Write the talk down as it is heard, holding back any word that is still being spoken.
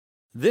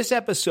This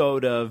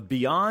episode of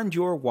Beyond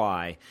Your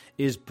Why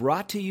is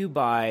brought to you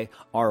by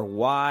our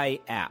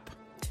Why app.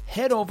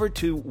 Head over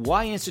to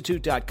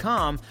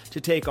whyinstitute.com to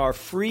take our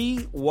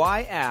free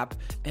Why app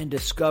and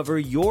discover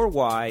your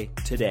why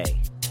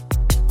today.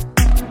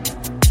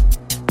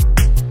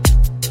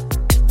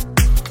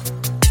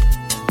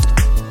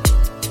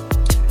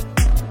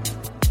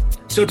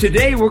 So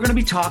today we're going to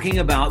be talking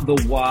about the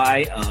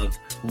why of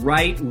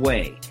Right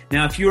Way.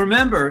 Now, if you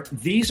remember,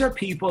 these are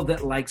people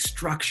that like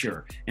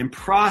structure and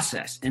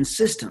process and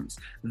systems.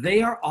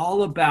 They are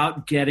all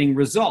about getting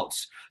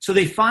results. So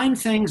they find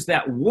things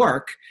that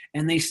work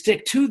and they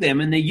stick to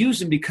them and they use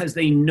them because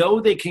they know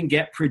they can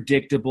get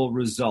predictable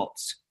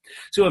results.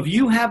 So if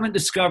you haven't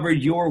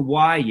discovered your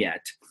why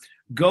yet,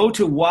 go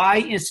to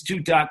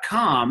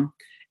whyinstitute.com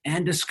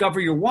and discover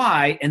your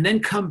why, and then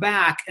come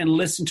back and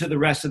listen to the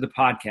rest of the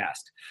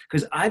podcast.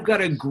 Because I've got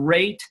a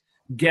great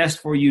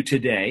guest for you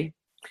today.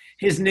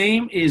 His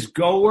name is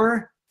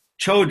Gaur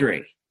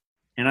Chaudhry,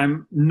 and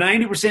I'm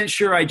 90%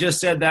 sure I just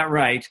said that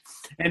right.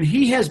 And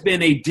he has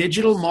been a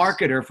digital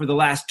marketer for the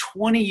last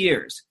 20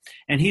 years,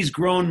 and he's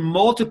grown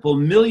multiple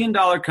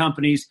million-dollar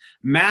companies,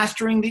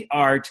 mastering the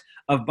art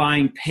of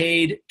buying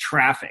paid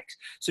traffic.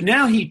 So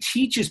now he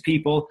teaches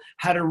people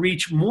how to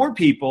reach more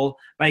people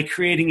by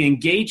creating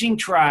engaging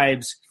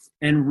tribes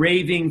and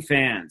raving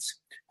fans.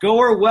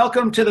 Gaur,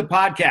 welcome to the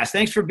podcast.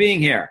 Thanks for being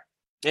here.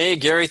 Hey,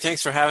 Gary,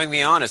 thanks for having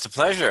me on. It's a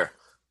pleasure.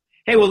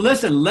 Hey, well,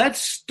 listen, let's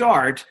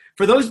start.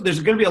 For those, there's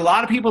going to be a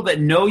lot of people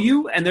that know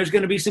you, and there's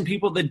going to be some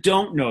people that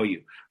don't know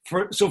you.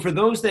 So for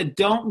those that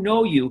don't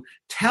know you,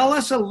 tell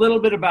us a little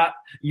bit about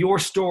your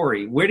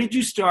story. Where did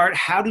you start?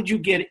 How did you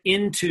get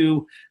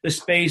into the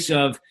space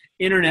of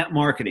internet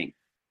marketing?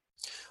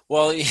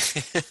 Well,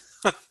 this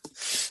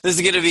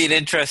is going to be an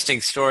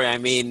interesting story. I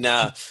mean,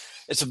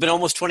 it's been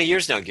almost 20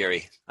 years now,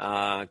 Gary,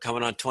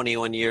 coming on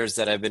 21 years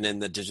that I've been in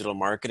the digital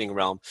marketing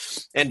realm.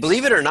 And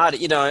believe it or not,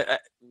 I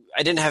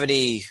didn't have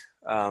any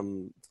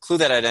clue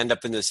that I'd end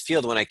up in this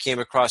field. When I came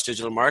across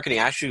digital marketing,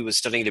 I actually was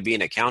studying to be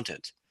an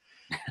accountant.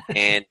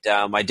 And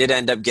I did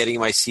end up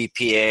getting my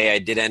CPA. I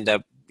did end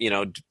up,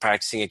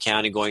 practicing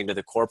accounting, going to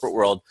the corporate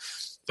world.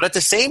 But at the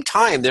same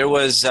time, there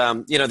was,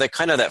 that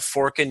kind of that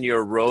fork in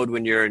your road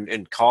when you're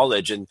in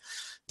college. And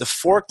the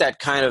fork that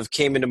kind of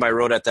came into my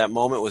road at that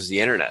moment was the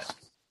internet.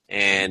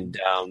 And,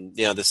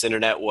 this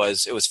internet it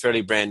was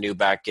fairly brand new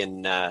back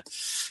in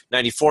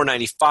 94,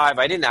 95.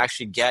 I didn't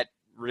actually get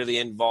really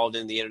involved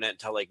in the internet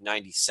until like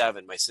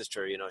 97. My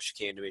sister, she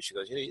came to me, she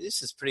goes,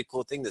 this is a pretty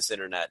cool thing, this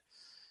internet.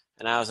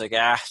 And I was like,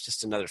 it's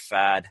just another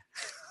fad.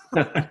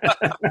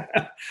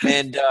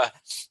 And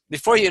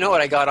before you know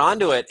it, I got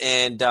onto it.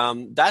 And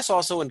that's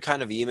also when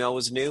kind of email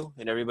was new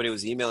and everybody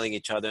was emailing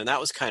each other. And that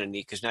was kind of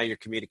neat because now you're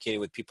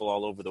communicating with people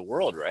all over the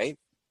world, right?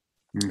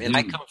 Mm-hmm. And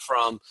I come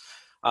from,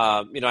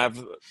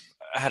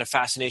 I had a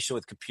fascination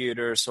with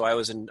computers. So I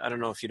was I don't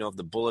know if you know of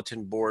the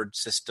bulletin board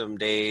system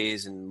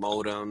days and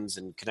modems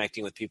and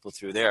connecting with people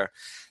through there.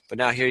 But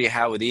now here you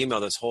have with email,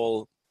 this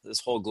whole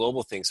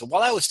global thing. So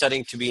while I was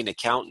studying to be an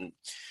accountant,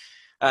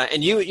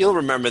 and you'll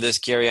remember this,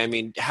 Gary. I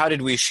mean, how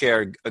did we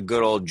share a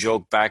good old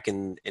joke back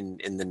in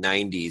the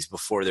 90s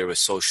before there was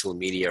social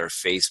media or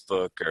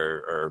Facebook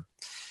or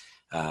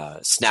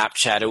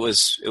Snapchat? It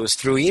was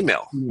through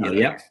email. Yep.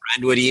 A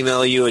friend would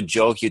email you a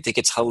joke. You'd think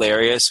it's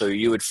hilarious, so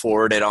you would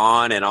forward it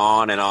on and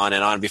on and on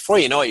and on. Before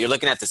you know it, you're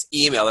looking at this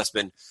email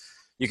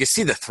you can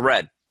see the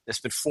thread that's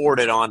been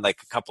forwarded on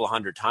like a couple of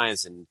hundred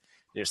times, and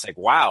you're just like,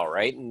 wow,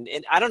 right?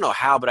 And I don't know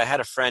how, but I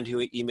had a friend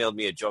who emailed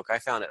me a joke. I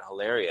found it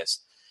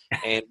hilarious.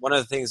 And one of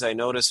the things I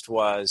noticed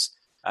was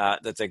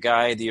that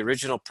the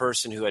original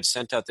person who had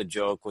sent out the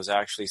joke was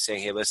actually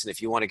saying, hey, listen, if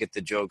you want to get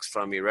the jokes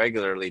from me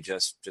regularly,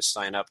 just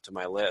sign up to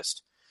my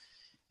list.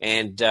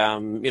 And, I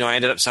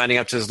ended up signing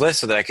up to his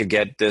list so that I could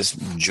get this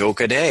joke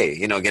a day,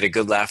 get a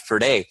good laugh per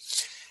day.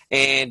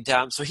 And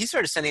so he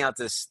started sending out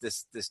this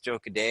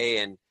joke a day.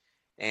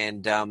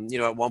 And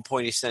at one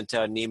point he sent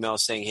out an email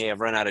saying, hey,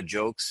 I've run out of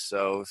jokes.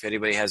 So if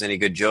anybody has any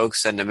good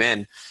jokes, send them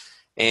in.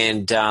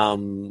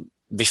 And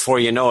before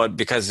you know it,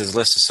 because his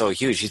list is so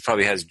huge, he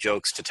probably has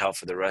jokes to tell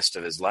for the rest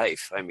of his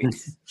life. I mean,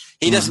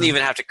 he doesn't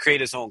even have to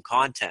create his own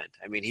content.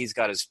 I mean, he's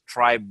got his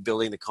tribe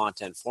building the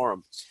content for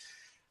him.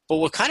 But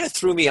what kind of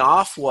threw me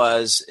off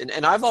was,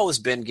 and I've always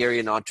been,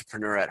 Gary, an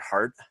entrepreneur at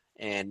heart.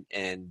 And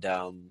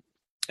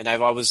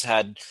I've always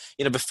had,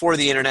 before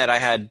the internet, I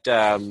had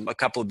a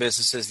couple of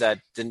businesses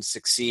that didn't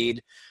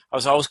succeed. I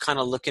was always kind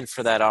of looking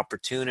for that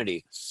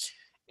opportunity.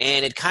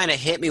 And it kind of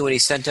hit me when he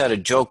sent out a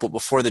joke, but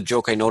before the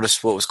joke, I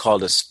noticed what was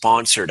called a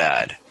sponsored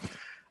ad.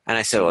 And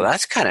I said, well,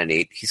 that's kind of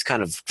neat. He's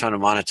kind of trying to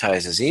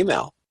monetize his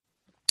email.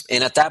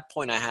 And at that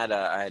point, I'd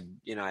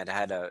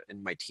had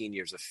in my teen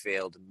years, a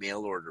failed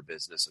mail order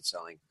business of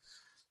selling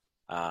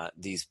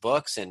these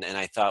books. And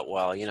I thought,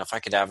 well, if I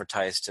could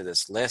advertise to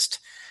this list,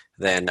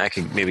 then I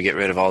could maybe get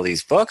rid of all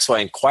these books. So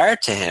I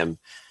inquired to him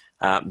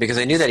because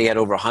I knew that he had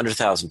over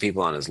 100,000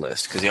 people on his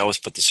list because he always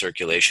put the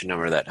circulation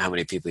number, how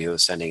many people he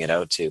was sending it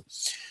out to.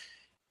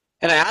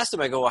 And I asked him,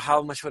 I go, well,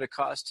 how much would it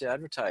cost to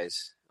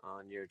advertise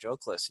on your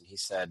joke list? And he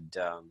said,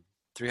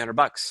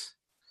 $300.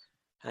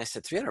 And I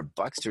said,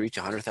 $300 to reach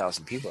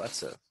 100,000 people.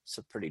 That's a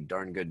pretty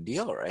darn good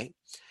deal, right?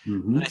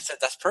 Mm-hmm. And I said,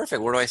 that's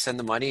perfect. Where do I send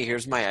the money?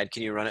 Here's my ad.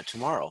 Can you run it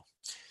tomorrow?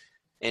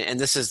 And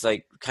this is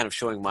like kind of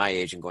showing my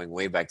age and going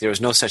way back. There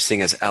was no such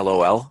thing as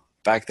LOL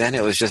back then.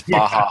 It was just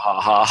bah ha ha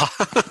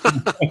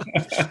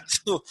ha.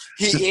 So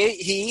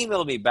he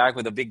emailed me back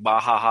with a big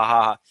bah ha ha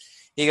ha.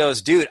 He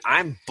goes, dude,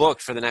 I'm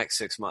booked for the next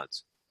 6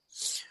 months.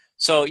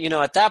 So,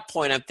 at that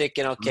point I'm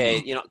thinking,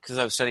 okay, because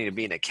I was studying to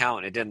be an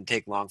accountant, it didn't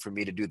take long for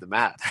me to do the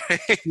math.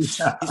 Right?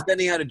 Yeah. He's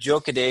sending out a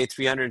joke a day,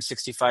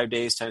 365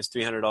 days times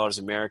 $300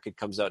 American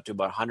comes out to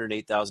about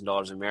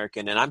 $108,000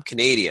 American. And I'm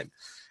Canadian.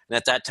 And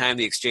at that time,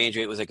 the exchange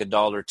rate was like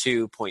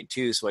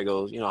 $1.2. So I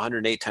go,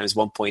 108 times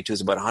 1.2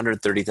 is about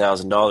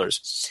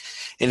 $130,000.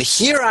 And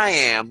here I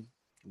am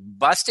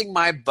busting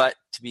my butt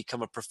to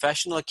become a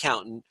professional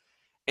accountant.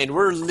 And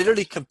we're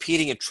literally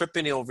competing and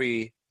tripping over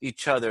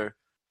each other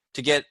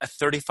to get a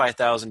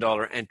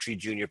 $35,000 entry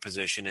junior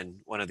position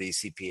in one of these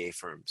CPA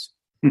firms.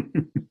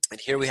 And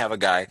here we have a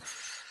guy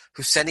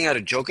who's sending out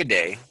a joke a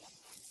day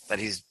that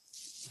he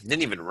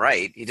didn't even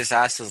write. He just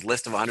asked his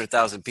list of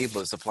 100,000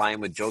 people to supply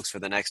him with jokes for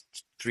the next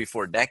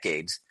 3-4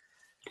 decades.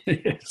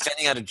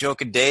 Sending out a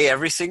joke a day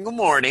every single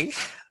morning,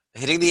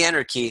 hitting the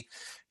enter key.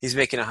 He's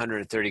making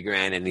 130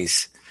 grand and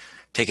he's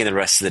taking the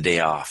rest of the day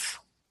off.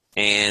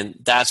 And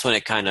that's when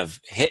it kind of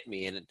hit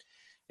me.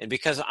 And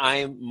because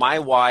my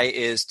why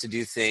is to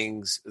do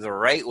things the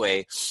right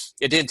way,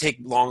 it didn't take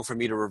long for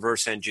me to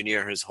reverse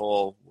engineer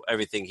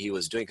everything he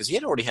was doing, because he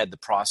had already had the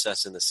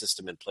process and the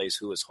system in place,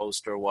 who his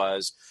hoster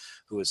was,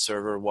 who his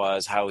server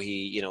was, how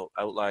he,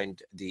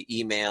 outlined the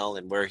email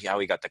and how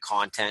he got the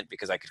content,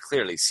 because I could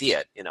clearly see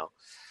it,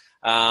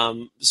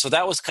 So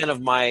that was kind of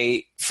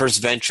my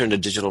first venture into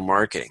digital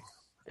marketing.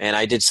 And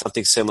I did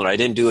something similar. I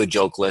didn't do a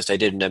joke list. I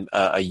did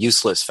a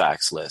useless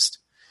facts list.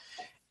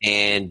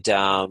 And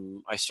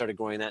I started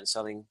growing that and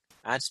selling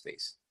ad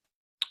space.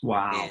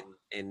 Wow.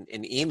 And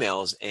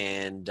emails.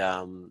 And,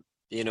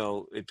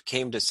 it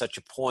came to such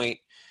a point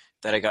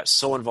that I got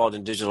so involved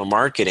in digital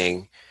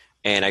marketing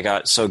and I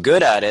got so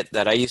good at it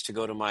that I used to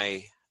go to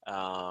my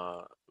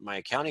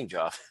accounting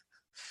job.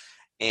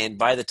 And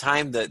by the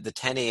time the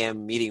 10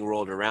 a.m. meeting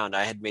rolled around,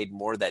 I had made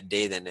more that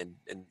day than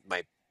in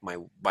my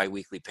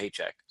biweekly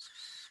paycheck.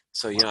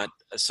 So, at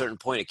a certain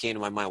point, it came to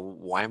my mind,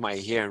 why am I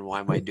here and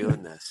why am I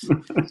doing this?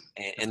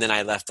 And then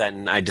I left that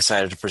and I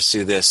decided to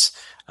pursue this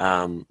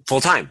full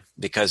time,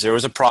 because there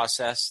was a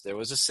process, there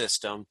was a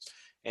system,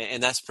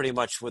 and that's pretty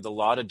much with a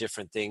lot of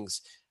different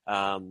things.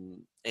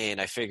 And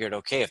I figured,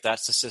 okay, if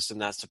that's the system,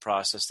 that's the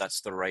process,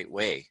 that's the right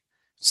way.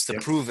 It's the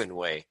proven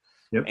way.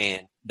 Yep.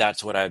 And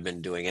that's what I've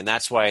been doing. And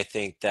that's why I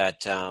think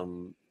that,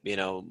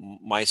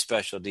 my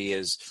specialty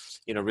is,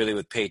 really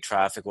with paid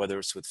traffic, whether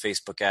it's with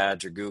Facebook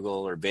ads or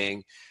Google or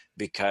Bing,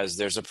 because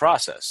there's a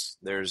process,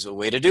 there's a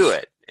way to do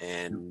it.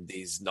 And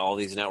all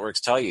these networks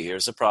tell you,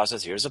 here's the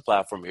process, here's the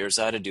platform, here's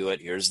how to do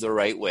it, here's the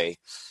right way.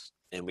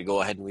 And we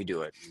go ahead and we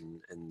do it.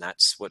 And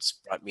that's what's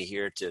brought me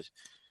here to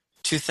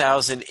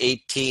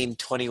 2018,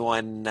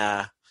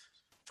 21,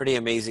 pretty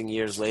amazing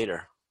years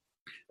later.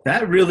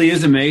 That really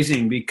is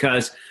amazing,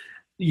 because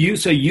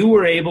you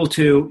were able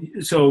to,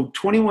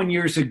 21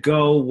 years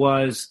ago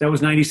that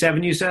was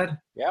 97, you said?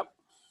 Yep.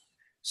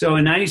 So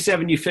in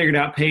 97, you figured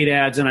out paid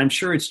ads, and I'm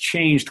sure it's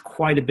changed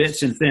quite a bit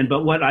since then.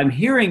 But what I'm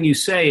hearing you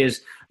say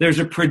is there's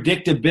a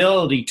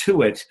predictability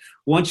to it.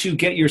 Once you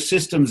get your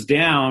systems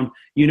down,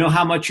 you know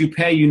how much you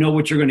pay, you know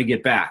what you're going to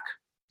get back.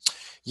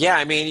 Yeah,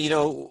 I mean,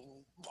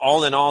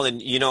 all in all, and,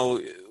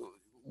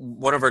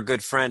 one of our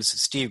good friends,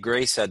 Steve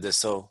Gray, said this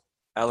so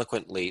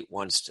eloquently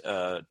once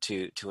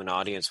to an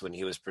audience when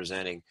he was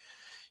presenting.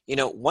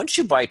 Once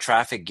you buy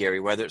traffic, Gary,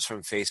 whether it's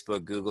from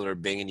Facebook, Google, or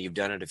Bing, and you've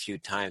done it a few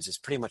times, it's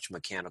pretty much a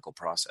mechanical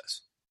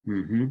process.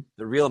 Mm-hmm.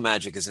 The real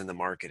magic is in the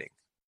marketing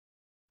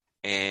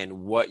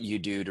and what you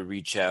do to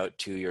reach out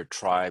to your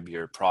tribe,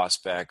 your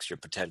prospects, your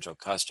potential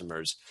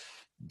customers.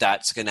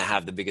 That's going to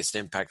have the biggest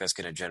impact. That's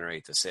going to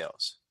generate the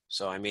sales.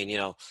 So, I mean,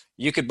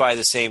 you could buy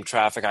the same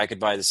traffic. I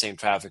could buy the same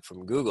traffic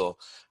from Google.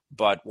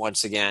 But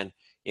once again,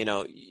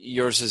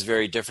 yours is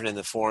very different in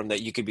the form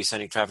that you could be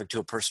sending traffic to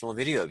a personal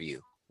video of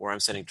you, or I'm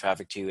sending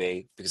traffic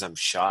to because I'm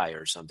shy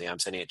or something, I'm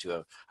sending it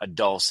to a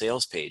dull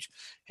sales page.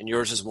 And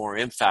yours is more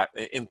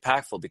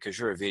impactful because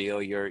you're a video,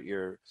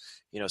 you're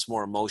it's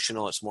more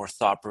emotional, it's more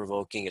thought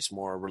provoking, it's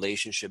more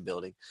relationship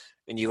building,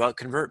 and you out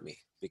convert me,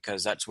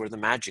 because that's where the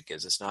magic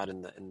is. It's not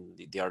in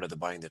the art of the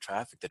buying the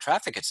traffic. The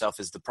traffic itself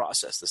is the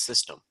process, the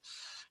system,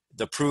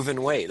 the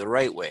proven way, the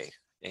right way.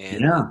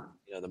 And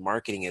the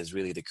marketing is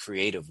really the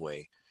creative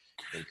way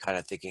and kind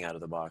of thinking out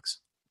of the box.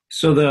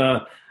 So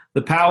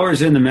the power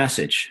is in the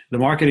message. The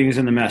marketing is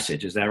in the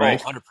message. Is that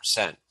right?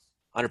 100%.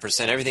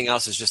 100%. Everything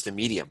else is just a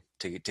medium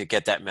to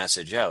get that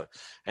message out.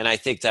 And I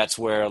think that's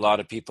where a lot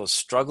of people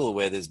struggle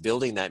with, is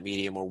building that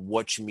medium, or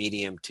which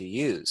medium to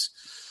use.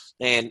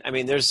 And I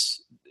mean,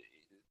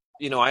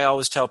 I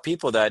always tell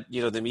people that,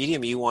 the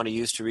medium you want to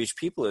use to reach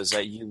people is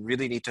that you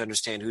really need to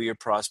understand who your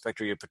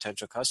prospect or your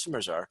potential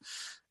customers are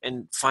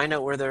and find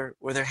out where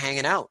they're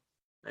hanging out.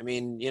 I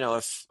mean,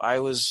 if I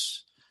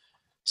was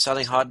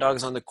selling hot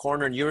dogs on the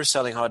corner and you were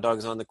selling hot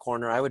dogs on the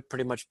corner, I would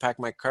pretty much pack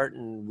my cart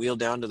and wheel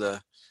down to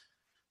the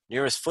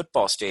nearest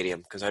football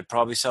stadium because I'd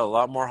probably sell a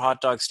lot more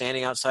hot dogs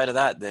standing outside of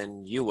that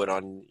than you would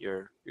on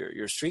your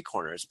street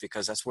corners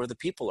because that's where the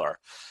people are.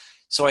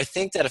 So I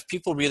think that if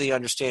people really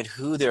understand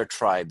who their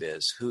tribe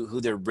is, who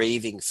their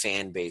raving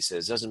fan base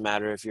is, doesn't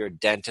matter if you're a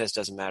dentist,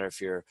 doesn't matter if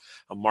you're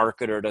a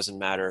marketer, doesn't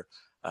matter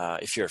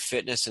if you're a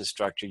fitness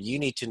instructor, you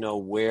need to know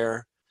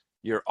where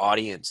your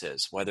audience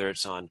is, whether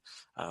it's on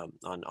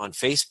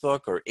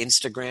Facebook or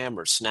Instagram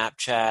or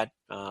Snapchat.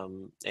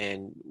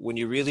 And when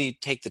you really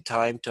take the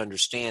time to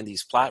understand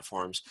these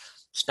platforms,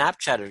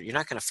 Snapchat, you're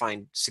not going to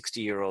find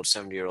 60-year-olds,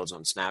 70-year-olds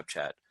on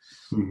Snapchat.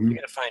 Mm-hmm. You're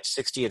going to find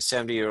 60 and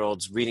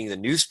 70-year-olds reading the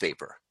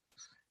newspaper.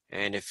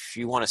 And if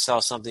you want to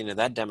sell something to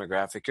that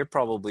demographic, you're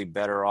probably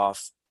better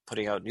off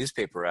putting out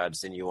newspaper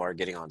ads than you are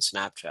getting on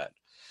Snapchat.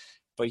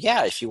 But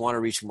yeah, if you want to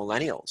reach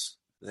millennials,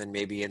 then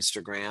maybe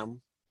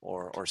Instagram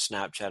or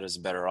Snapchat is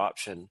a better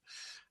option.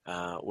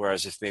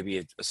 Whereas if maybe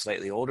a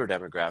slightly older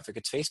demographic,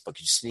 it's Facebook.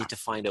 You just need to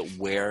find out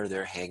where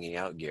they're hanging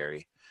out,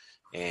 Gary.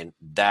 And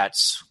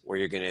that's where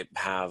you're going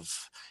to have,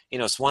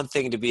 it's one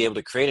thing to be able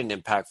to create an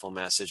impactful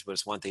message, but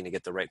it's one thing to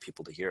get the right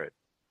people to hear it.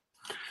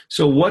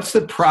 So what's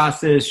the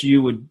process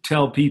you would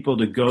tell people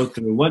to go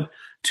through? What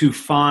to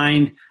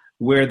find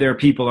where their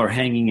people are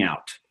hanging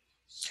out?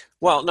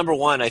 Well, number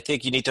one, I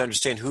think you need to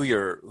understand who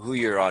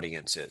your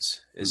audience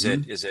is. Is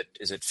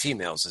Mm-hmm. it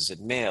females? Is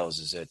it males?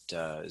 Is it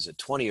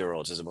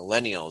 20-year-olds? Is it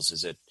millennials?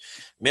 Is it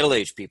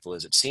middle-aged people?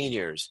 Is it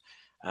seniors?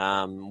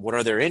 What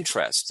are their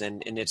interests?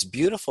 And it's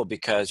beautiful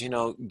because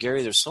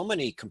Gary, there's so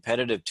many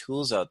competitive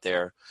tools out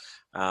there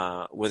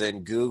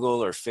within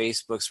Google or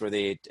Facebook's where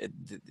they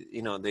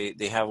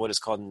have what is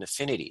called an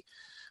affinity,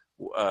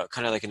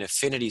 kind of like an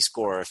affinity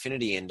score,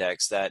 affinity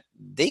index that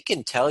they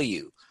can tell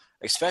you.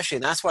 Especially,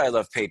 and that's why I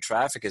love paid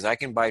traffic, is I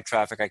can buy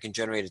traffic, I can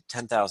generate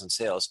 10,000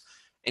 sales,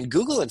 and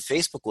Google and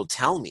Facebook will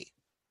tell me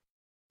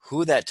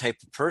who that type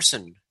of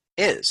person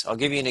is. I'll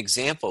give you an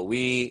example.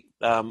 We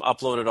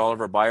uploaded all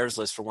of our buyers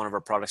list for one of our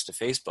products to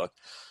Facebook.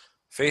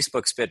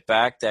 Facebook spit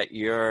back that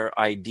your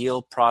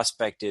ideal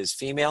prospect is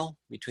female,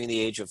 between the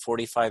age of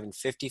 45 and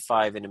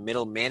 55, in a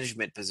middle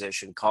management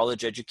position,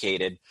 college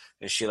educated,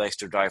 and she likes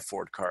to drive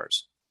Ford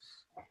cars.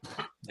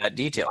 That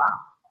detail. Wow.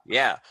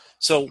 Yeah.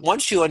 So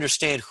once you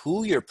understand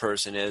who your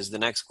person is, the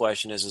next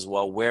question is as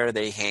well, where are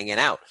they hanging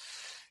out?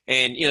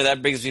 And,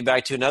 that brings me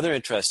back to another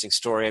interesting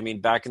story. I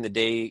mean, back in the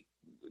day,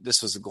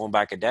 this was going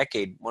back a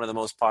decade, one of the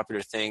most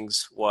popular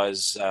things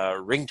was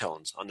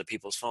ringtones on the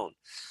people's phone.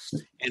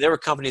 And there were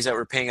companies that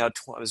were paying out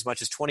as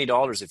much as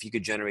 $20 if you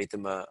could generate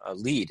them a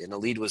lead. And a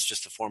lead was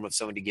just a form of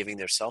somebody giving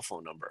their cell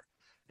phone number.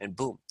 And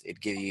boom,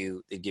 it'd give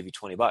you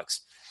 $20.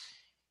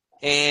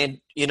 And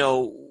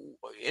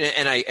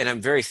and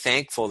I'm very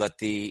thankful that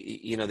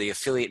the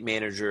affiliate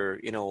manager,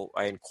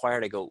 I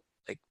inquired, I go,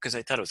 because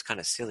I thought it was kind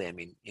of silly. I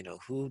mean,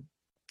 who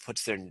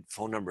puts their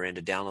phone number in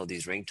to download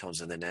these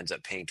ringtones and then ends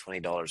up paying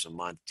 $20 a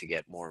month to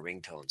get more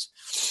ringtones?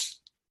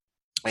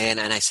 And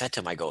I said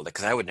to him, I go,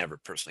 because I would never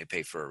personally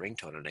pay for a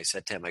ringtone. And I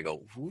said to him, I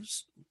go,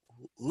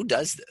 who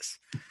does this?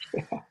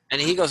 And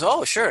he goes,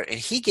 oh, sure. And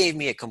he gave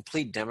me a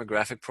complete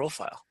demographic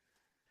profile.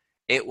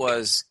 It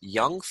was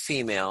young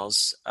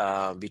females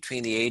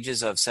between the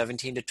ages of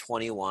 17 to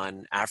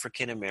 21,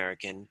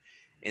 African-American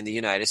in the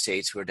United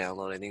States who are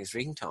downloading these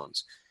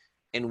ringtones.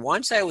 And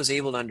once I was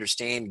able to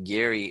understand,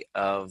 Gary,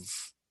 of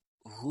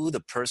who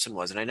the person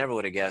was, and I never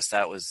would have guessed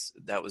that was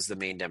the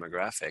main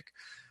demographic,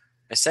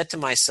 I said to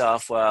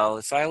myself, well,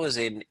 if I was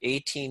an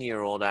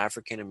 18-year-old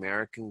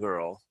African-American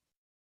girl,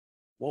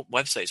 what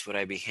websites would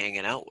I be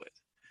hanging out with?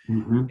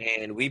 Mm-hmm.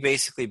 And we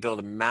basically built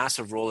a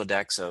massive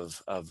Rolodex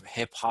of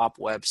hip hop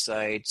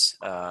websites,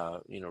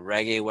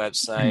 reggae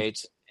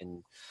websites,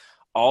 and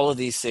all of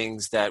these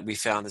things that we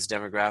found this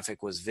demographic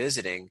was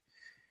visiting,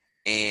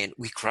 and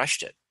we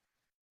crushed it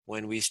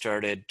when we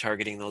started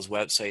targeting those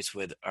websites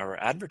with our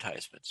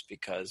advertisements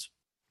because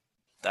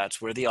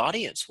that's where the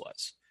audience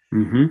was.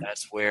 Mm-hmm.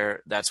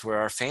 That's where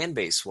our fan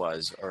base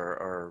was,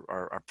 or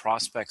our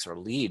prospects, our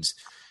leads.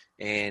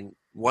 And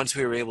once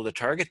we were able to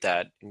target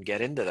that and get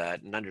into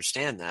that and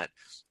understand that,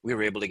 we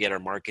were able to get our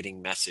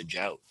marketing message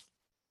out.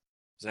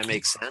 Does that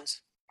make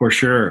sense? For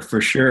sure.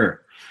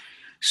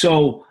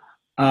 So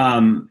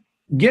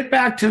go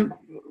back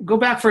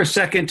for a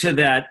second to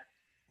that.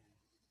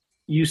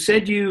 You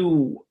said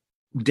you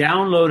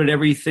downloaded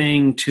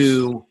everything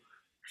to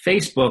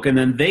Facebook and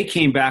then they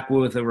came back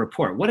with a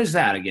report. What is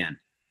that again?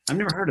 I've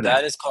never heard of that.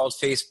 That is called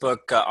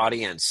Facebook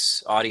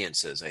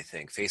audiences, I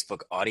think.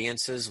 Facebook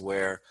audiences,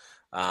 where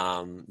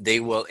they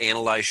will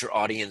analyze your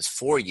audience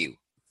for you,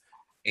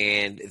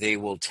 and they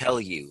will tell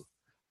you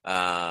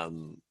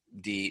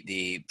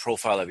the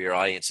profile of your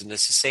audience. And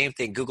it's the same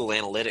thing. Google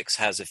Analytics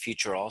has a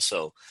feature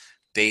also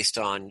based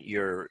on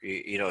your,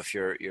 if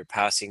you're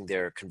passing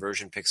their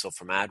conversion pixel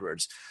from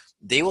AdWords,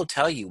 they will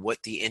tell you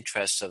what the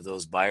interests of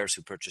those buyers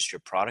who purchased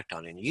your product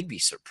on, and you'd be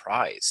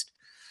surprised.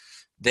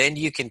 Then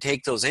you can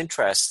take those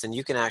interests and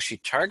you can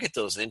actually target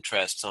those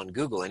interests on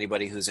Google.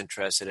 Anybody who's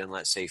interested in,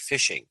 let's say,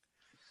 fishing,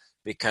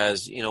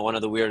 because, one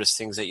of the weirdest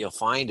things that you'll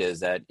find is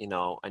that,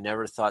 I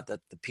never thought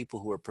that the people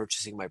who were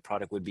purchasing my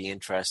product would be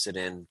interested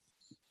in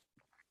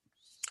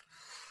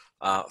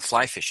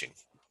fly fishing,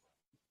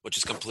 which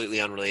is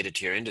completely unrelated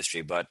to your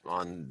industry, but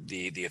on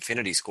the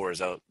affinity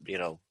scores out,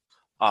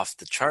 off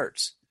the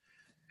charts.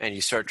 And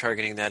you start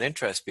targeting that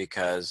interest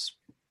because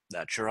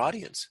that's your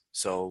audience.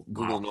 So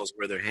Google knows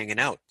where they're hanging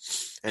out,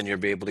 and you'll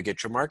be able to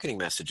get your marketing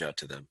message out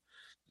to them.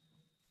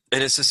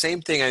 And it's the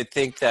same thing. I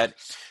think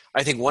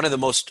one of the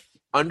most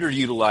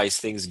underutilized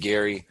things,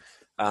 Gary,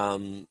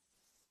 when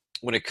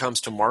it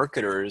comes to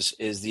marketers,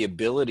 is the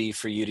ability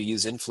for you to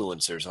use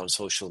influencers on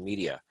social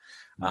media,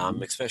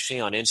 especially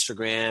on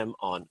Instagram,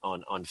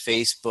 on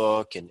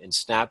Facebook, and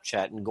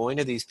Snapchat, and going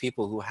to these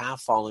people who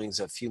have followings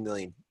of a few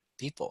million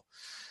people,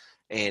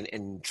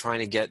 and trying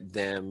to get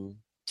them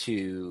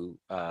to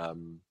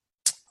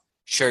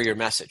share your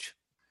message,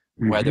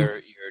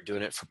 whether you're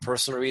doing it for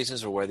personal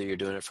reasons or whether you're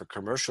doing it for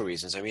commercial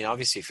reasons. I mean,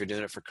 obviously, if you're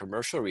doing it for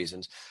commercial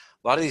reasons,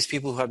 a lot of these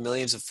people who have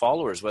millions of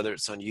followers, whether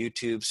it's on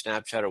YouTube,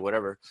 Snapchat, or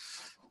whatever,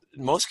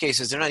 in most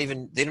cases, they don't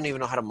even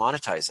know how to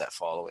monetize that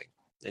following.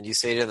 And you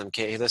say to them,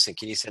 "Okay, hey, listen,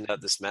 can you send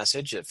out this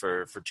message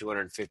for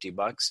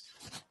 $250?"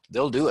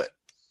 They'll do it.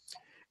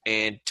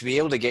 And to be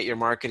able to get your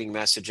marketing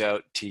message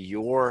out to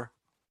your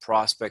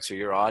prospects or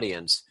your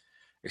audience,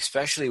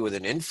 especially with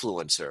an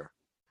influencer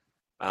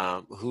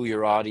who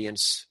your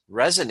audience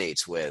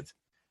resonates with,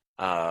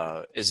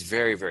 is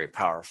very, very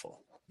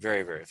powerful.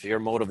 Very, very. If you're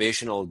a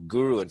motivational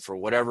guru and for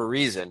whatever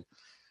reason,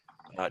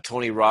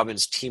 Tony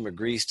Robbins' team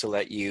agrees to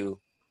let you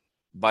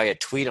buy a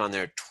tweet on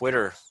their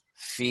Twitter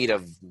feed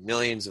of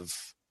millions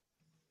of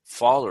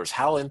followers,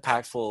 how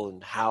impactful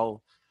and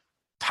how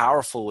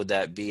powerful would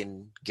that be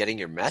in getting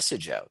your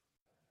message out?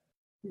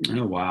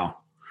 Oh, wow.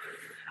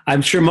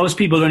 I'm sure most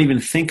people don't even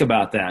think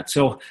about that.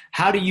 So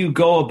how do you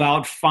go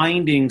about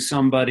finding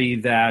somebody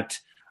that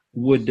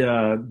would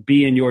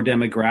be in your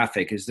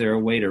demographic? Is there a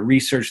way to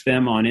research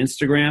them on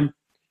Instagram?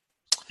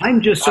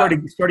 I'm just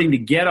starting to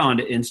get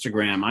onto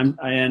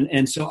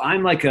Instagram. So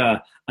I'm like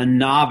a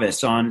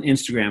novice on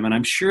Instagram, and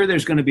I'm sure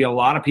there's going to be a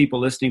lot of people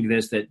listening to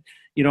this that,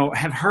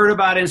 have heard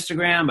about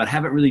Instagram but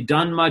haven't really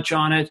done much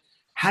on it.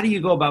 How do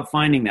you go about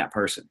finding that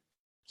person?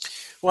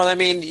 Well, I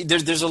mean,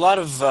 there's a lot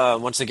of,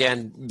 once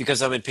again,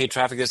 because I'm in paid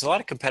traffic, there's a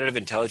lot of competitive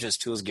intelligence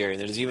tools, Gary. And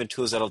there's even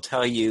tools that'll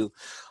tell you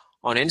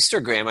on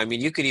Instagram. I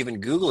mean, you could even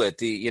Google it,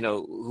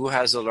 who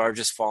has the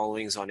largest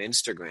followings on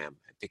Instagram,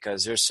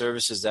 because there's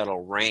services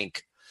that'll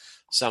rank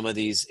some of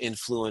these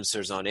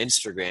influencers on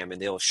Instagram,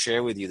 and they'll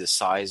share with you the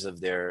size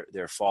of their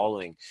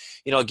following.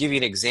 I'll give you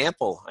an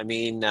example. I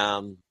mean,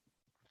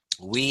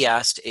 we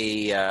asked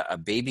a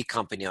baby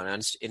company on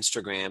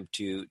Instagram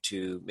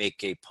to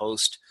make a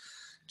post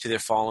to their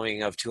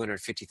following of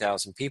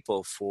 250,000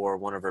 people for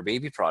one of our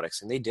baby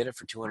products, and they did it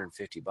for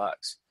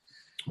 $250.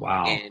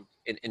 Wow. And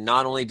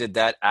not only did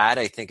that add,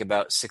 I think,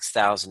 about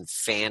 6,000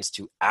 fans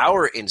to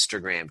our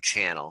Instagram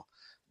channel,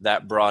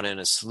 that brought in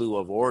a slew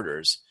of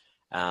orders.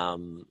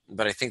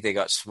 But I think they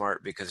got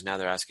smart, because now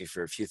they're asking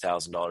for a few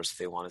 $1,000s if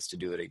they want us to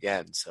do it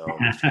again. So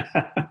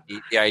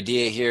the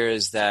idea here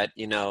is that,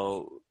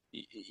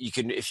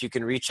 if you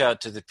can reach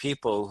out to the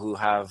people who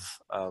have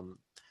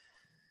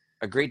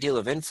a great deal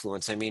of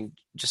influence. I mean,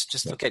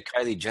 just look at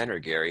Kylie Jenner,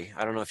 Gary.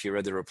 I don't know if you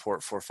read the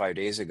report 4 or 5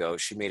 days ago.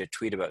 She made a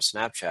tweet about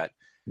Snapchat,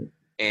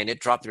 and it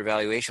dropped their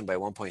valuation by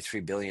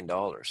 $1.3 billion.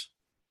 Wow.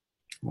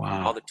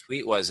 All the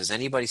tweet was, is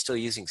anybody still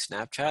using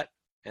Snapchat?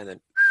 And then,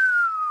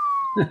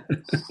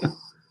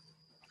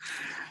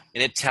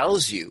 and it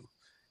tells you,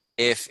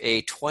 if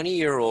a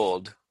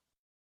 20-year-old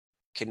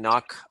can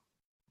knock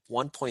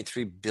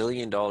 $1.3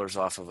 billion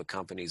off of a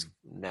company's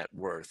net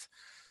worth,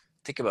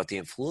 think about the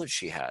influence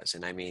she has.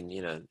 And I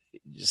mean,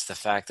 just the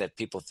fact that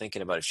people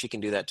thinking about, if she can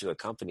do that to a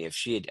company, if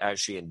she had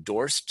actually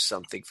endorsed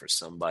something for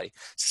somebody,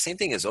 it's the same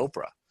thing as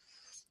Oprah.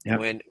 Yep.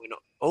 When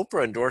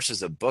Oprah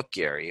endorses a book,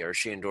 Gary, or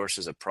she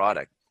endorses a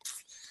product,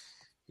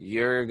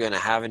 you're going to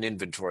have an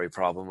inventory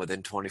problem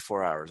within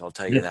 24 hours. I'll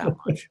tell you that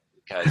much,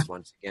 because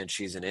once again,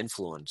 she's an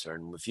influencer.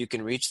 And if you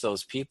can reach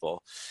those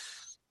people,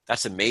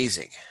 that's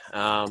amazing.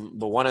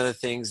 But one of the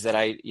things that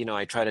I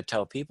try to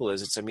tell people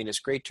is, it's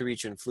great to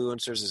reach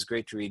influencers. It's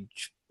great to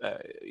reach,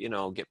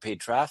 get paid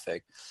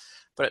traffic.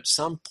 But at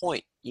some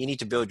point, you need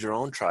to build your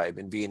own tribe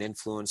and be an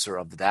influencer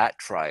of that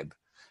tribe.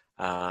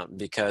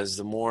 Because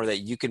the more that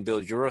you can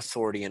build your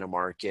authority in a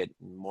market,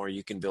 the more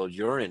you can build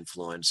your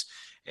influence,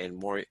 and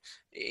more,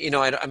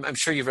 I'm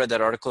sure you've read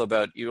that article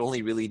about, you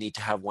only really need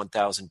to have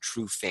 1,000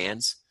 true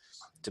fans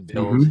to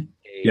build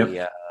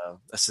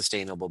a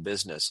sustainable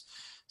business.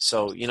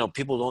 So,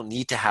 people don't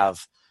need to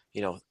have,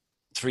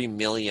 3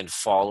 million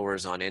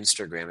followers on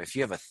Instagram. If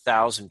you have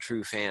 1,000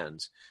 true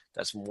fans,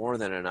 that's more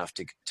than enough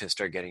to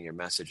start getting your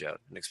message out.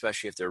 And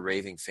especially if they're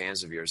raving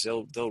fans of yours,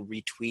 they'll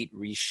retweet,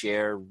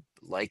 reshare,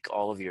 like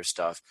all of your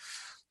stuff.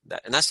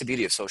 And that's the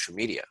beauty of social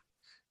media,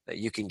 that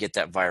you can get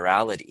that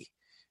virality,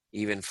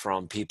 even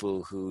from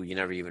people who you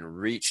never even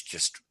reached,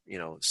 just,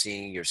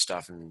 seeing your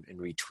stuff and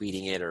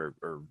retweeting it or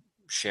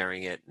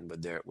sharing it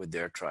with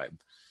their tribe.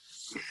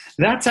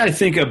 That's, I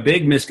think, a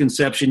big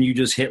misconception you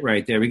just hit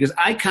right there, because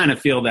I kind of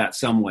feel that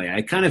some way.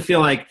 I kind of feel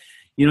like,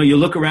 you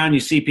look around, you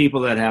see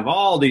people that have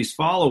all these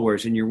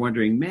followers, and you're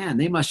wondering, man,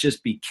 they must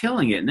just be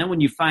killing it. And then when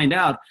you find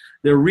out,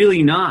 they're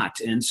really not.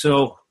 And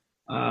so,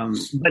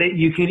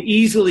 you can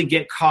easily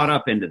get caught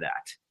up into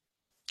that.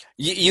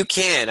 You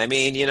can. I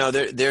mean,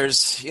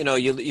 there's,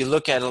 you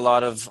look at a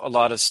lot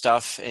of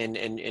stuff,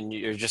 and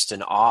you're just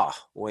in awe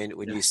when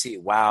you see,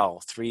 wow,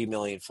 3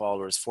 million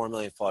followers, 4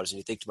 million followers, and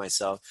you think to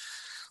myself,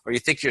 or you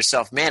think to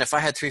yourself, man, if I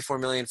had 3-4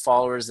 million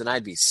followers, then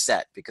I'd be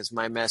set, because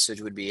my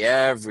message would be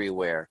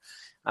everywhere.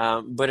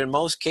 But in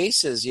most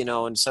cases,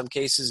 in some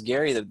cases,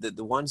 Gary,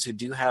 the ones who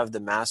do have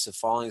the massive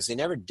followings, they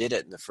never did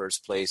it in the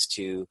first place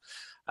to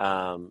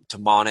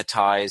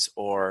monetize,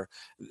 or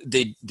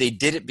they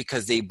did it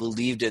because they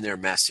believed in their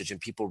message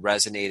and people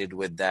resonated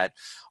with that,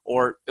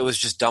 or it was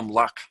just dumb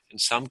luck in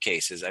some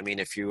cases. I mean,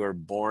 if you were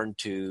born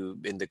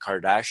in the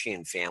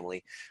Kardashian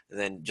family,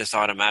 then just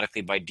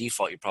automatically by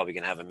default, you're probably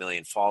going to have 1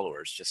 million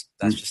followers.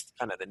 That's just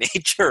kind of the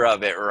nature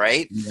of it,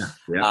 right?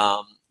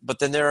 Yeah. But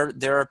then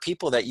there are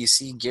people that you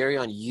see, Gary,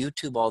 on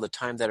YouTube all the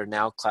time that are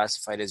now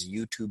classified as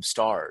YouTube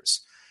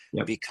stars.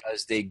 Yep.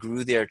 Because they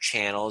grew their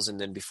channels, and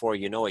then before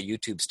you know it,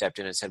 YouTube stepped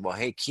in and said, well,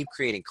 hey, keep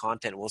creating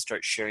content and we'll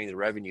start sharing the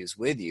revenues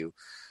with you.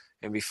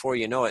 And before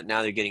you know it,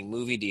 now they're getting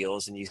movie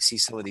deals, and you see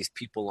some of these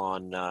people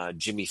on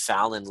Jimmy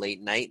Fallon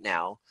late night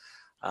now,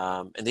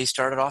 and they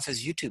started off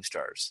as YouTube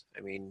stars. I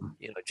mean,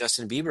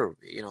 Justin Bieber,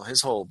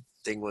 his whole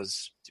thing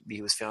was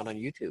he was found on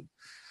YouTube.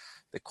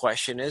 The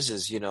question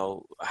is,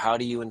 how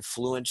do you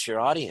influence your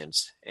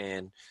audience?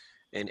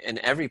 And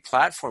every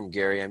platform,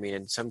 Gary, I mean,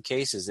 in some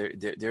cases,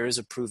 there is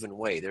a proven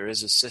way. There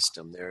is a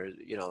system.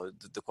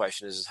 The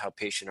question is how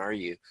patient are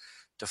you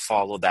to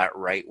follow that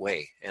right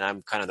way? And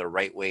I'm kind of the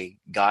right way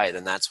guy.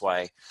 Then that's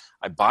why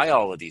I buy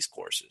all of these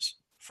courses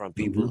from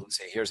people who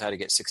say, here's how to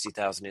get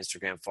 60,000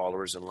 Instagram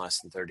followers in less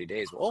than 30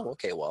 days. Well,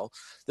 okay, well,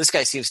 this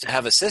guy seems to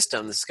have a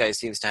system. This guy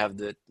seems to have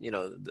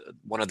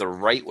one of the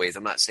right ways.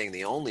 I'm not saying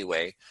the only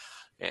way.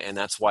 And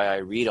that's why I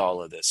read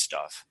all of this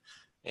stuff.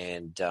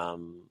 And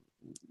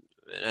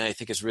I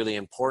think it's really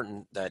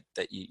important that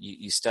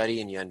you study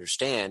and you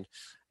understand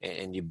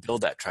and you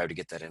build that tribe to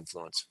get that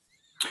influence.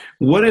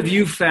 What have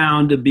you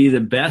found to be the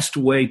best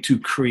way to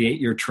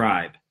create your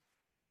tribe?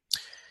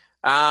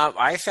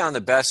 I found the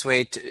best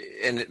way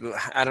and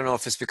I don't know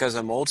if it's because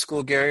I'm old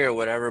school, Gary, or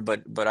whatever,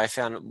 but I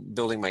found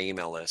building my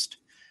email list.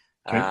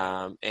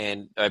 Okay.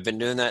 And I've been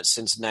doing that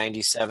since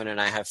 97,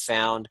 and I have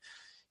found,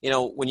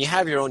 when you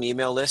have your own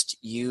email list,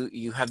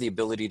 you have the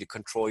ability to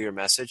control your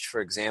message. For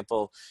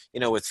example,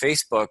 with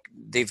Facebook,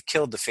 they've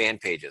killed the fan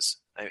pages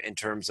in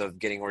terms of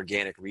getting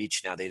organic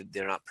reach now.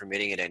 They're not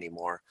permitting it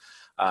anymore.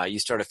 You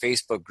start a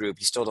Facebook group,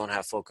 you still don't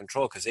have full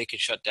control because they can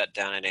shut that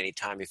down at any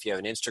time. If you have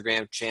an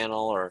Instagram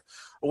channel or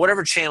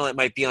whatever channel it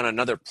might be on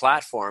another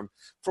platform,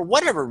 for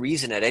whatever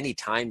reason at any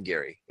time,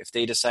 Gary, if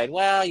they decide,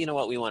 well, you know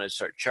what, we want to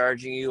start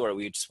charging you, or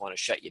we just want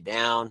to shut you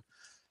down,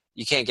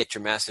 you can't get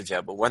your message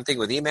out. But one thing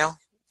with email,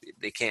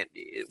 they can't,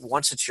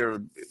 once it's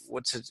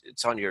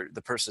on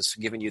the person's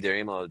giving you their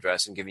email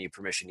address and giving you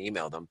permission to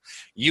email them,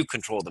 you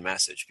control the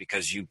message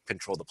because you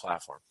control the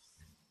platform.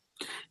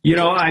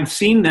 I've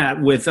seen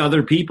that with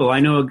other people. I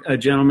know a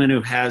gentleman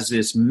who has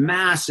this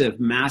massive,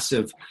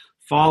 massive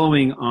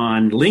following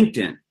on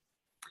LinkedIn,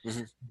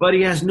 but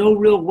he has no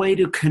real way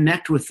to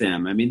connect with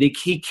them. I mean,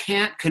 he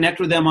can't connect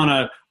with them on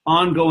an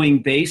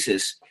ongoing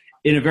basis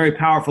in a very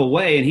powerful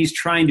way, and he's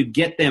trying to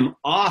get them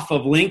off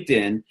of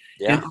LinkedIn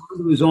and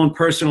onto his own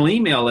personal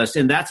email list,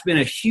 and that's been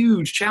a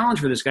huge challenge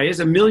for this guy. He has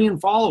 1 million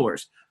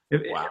followers.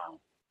 Wow.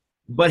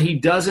 But he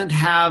doesn't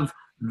have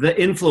the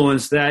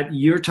influence that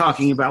you're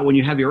talking about when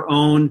you have your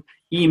own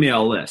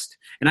email list.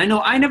 And I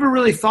know I never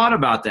really thought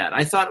about that.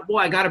 I thought,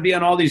 I got to be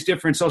on all these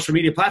different social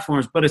media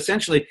platforms, but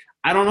essentially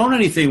I don't own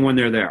anything when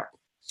they're there.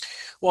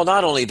 Well,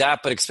 not only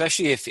that, but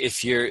especially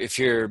if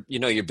you're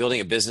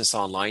building a business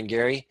online,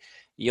 Gary,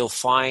 you'll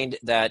find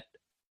that,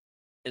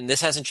 and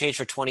this hasn't changed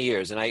for 20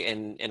 years, and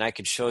I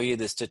could show you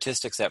the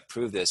statistics that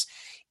prove this,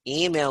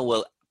 email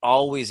will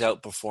always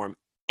outperform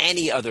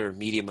any other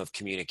medium of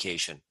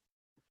communication.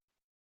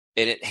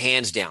 And it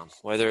hands down,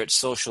 whether it's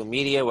social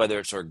media, whether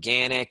it's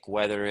organic,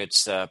 whether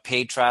it's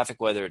paid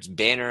traffic, whether it's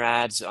banner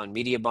ads on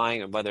media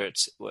buying, or whether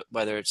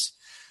it's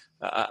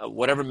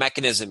whatever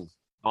mechanism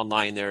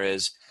online there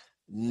is,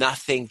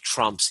 nothing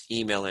trumps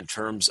email in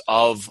terms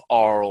of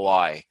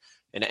ROI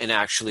and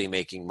actually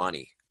making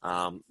money.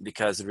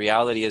 Because the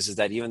reality is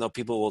that even though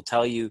people will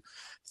tell you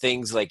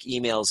things like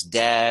email's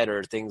dead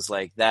or things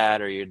like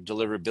that, or your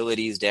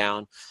deliverability is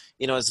down,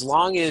 as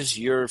long as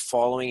you're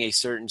following a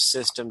certain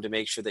system to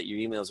make sure that your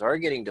emails are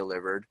getting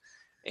delivered,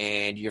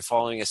 and you're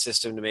following a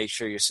system to make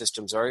sure your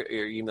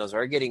emails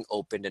are getting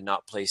opened and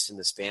not placed in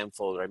the spam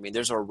folder. I mean,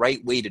 there's a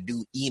right way to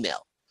do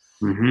email.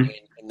 And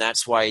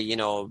that's why,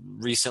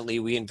 recently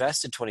we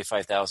invested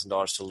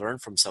 $25,000 to learn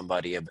from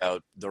somebody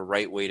about the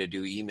right way to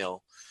do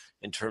email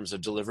in terms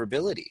of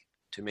deliverability,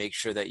 to make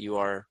sure that you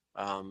are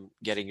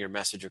getting your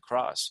message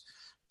across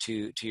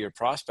to your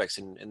prospects.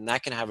 And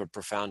that can have a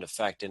profound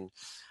effect. And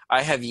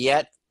I have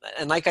yet,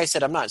 and like I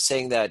said, I'm not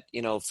saying that,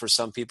 for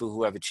some people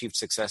who have achieved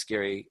success,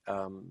 Gary,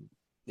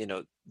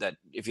 that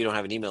if you don't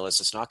have an email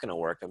list, it's not going to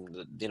work.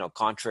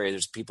 Contrary,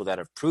 there's people that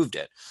have proved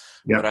it.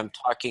 Yep. But I'm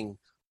talking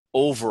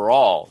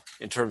overall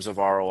in terms of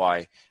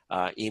ROI.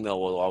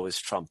 Email will always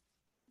trump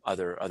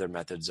other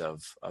methods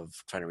of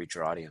trying to reach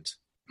your audience.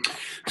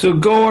 So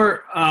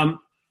Gor,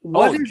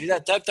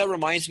 that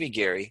reminds me,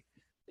 Gary.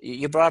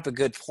 You brought up a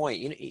good point.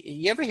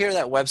 You ever hear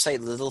that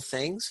website, Little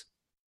Things?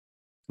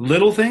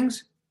 Little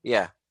Things?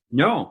 Yeah.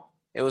 No.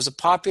 It was a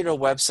popular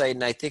website,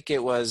 and I think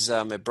it was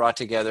it brought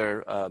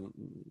together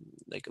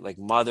like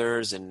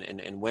mothers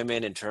and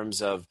women in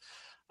terms of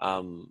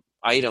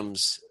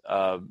items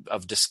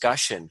of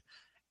discussion,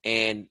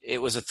 and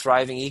it was a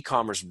thriving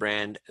e-commerce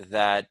brand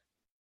that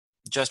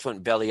just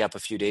went belly up a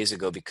few days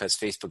ago because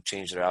Facebook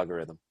changed their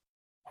algorithm.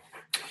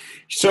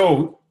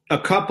 So a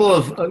couple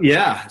of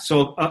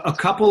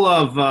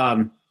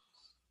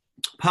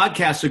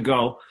podcasts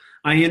ago,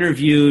 I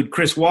interviewed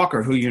Chris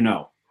Walker, who you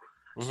know.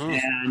 Mm-hmm.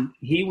 And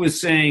he was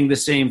saying the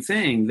same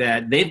thing,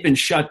 that they've been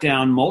shut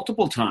down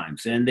multiple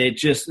times and they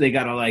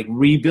got to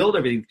rebuild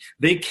everything.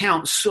 They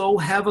count so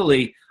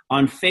heavily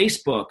on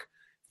Facebook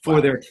for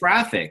their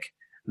traffic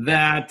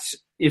that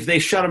if they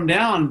shut them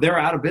down, they're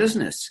out of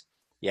business.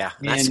 Yeah,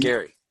 that's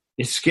scary.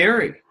 It's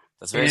scary.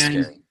 That's very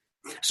scary.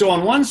 So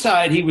on one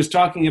side, he was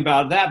talking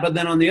about that, but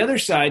then on the other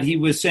side, he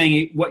was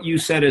saying what you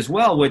said as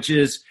well, which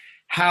is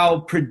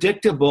how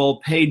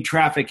predictable paid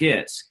traffic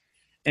is.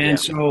 And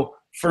so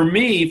for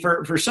me,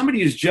 for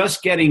somebody who's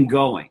just getting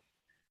going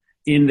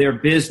in their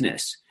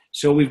business,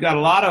 so we've got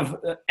a lot of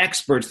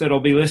experts that'll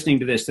be listening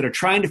to this that are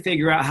trying to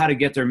figure out how to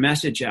get their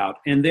message out,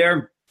 and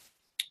they're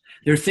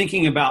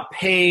thinking about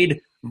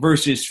paid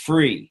versus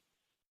free.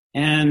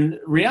 And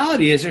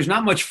reality is there's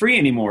not much free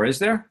anymore, is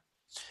there?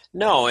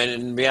 No, and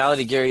in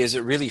reality, Gary, is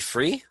it really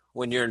free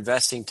when you're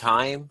investing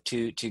time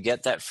to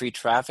get that free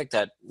traffic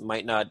that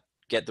might not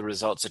get the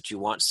results that you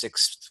want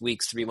 6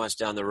 weeks, 3 months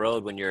down the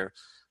road when you're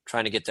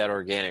trying to get that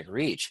organic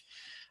reach?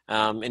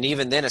 And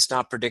even then, it's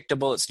not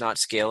predictable, it's not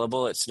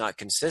scalable, it's not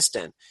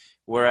consistent.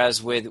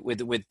 Whereas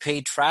with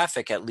paid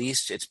traffic, at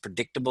least it's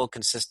predictable,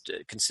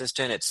 consistent,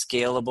 it's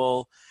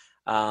scalable.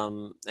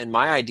 And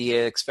my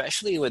idea,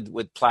 especially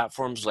with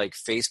platforms like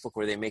Facebook,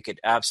 where they make it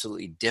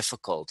absolutely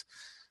difficult,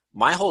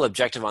 my whole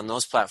objective on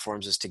those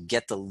platforms is to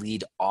get the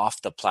lead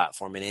off the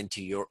platform and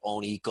into your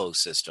own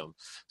ecosystem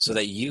so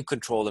that you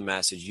control the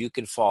message, you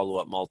can follow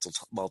up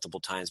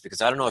multiple times.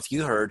 Because I don't know if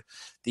you heard,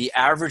 the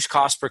average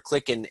cost per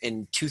click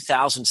in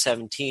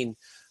 2017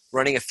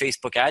 running a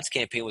Facebook ads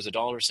campaign was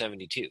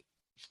 $1.72.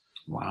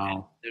 Wow.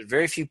 And there's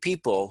very few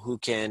people who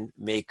can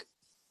make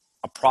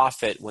a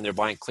profit when they're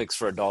buying clicks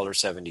for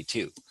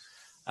 $1.72.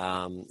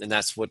 And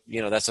that's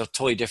that's a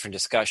totally different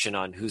discussion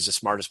on who's the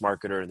smartest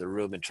marketer in the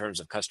room in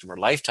terms of customer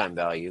lifetime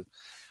value.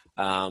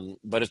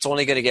 But it's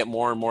only going to get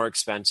more and more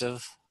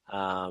expensive,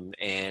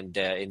 and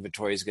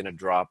inventory is going to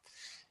drop.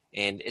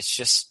 And it's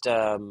just,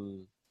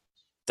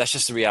 that's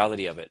just the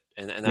reality of it.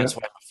 And that's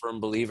why I'm a firm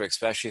believer,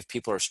 especially if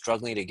people are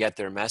struggling to get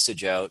their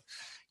message out,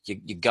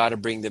 you got to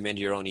bring them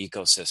into your own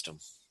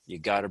ecosystem. You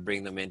got to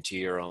bring them into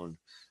your own,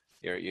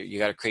 you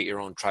got to create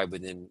your own tribe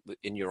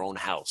in your own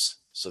house,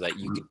 so that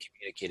you can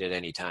communicate at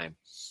any time.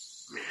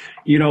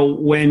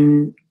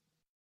 When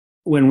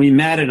we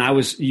met and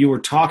you were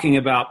talking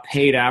about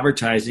paid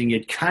advertising,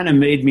 it kind of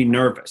made me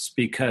nervous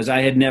because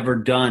I had never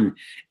done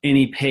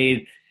any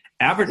paid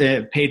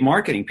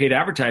marketing, paid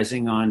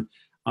advertising on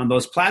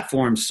those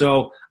platforms.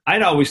 So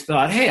I'd always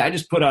thought, hey, I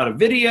just put out a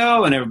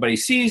video and everybody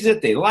sees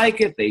it, they like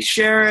it, they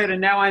share it,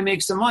 and now I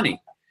make some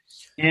money.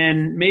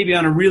 And maybe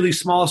on a really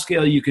small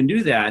scale you can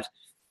do that.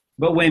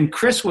 But when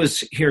Chris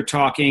was here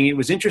talking, it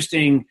was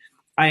interesting.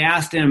 I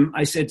asked him,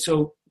 I said,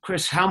 so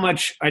Chris, how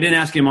much, I didn't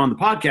ask him on the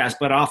podcast,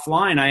 but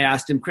offline, I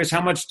asked him, Chris,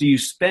 how much do you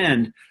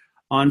spend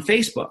on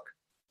Facebook?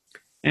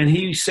 And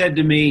he said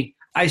to me,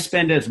 I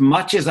spend as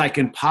much as I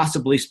can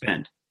possibly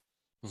spend.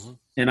 Mm-hmm.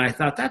 And I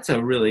thought, that's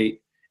a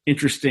really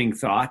interesting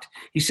thought.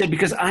 He said,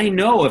 because I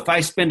know if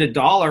I spend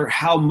 $1,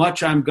 how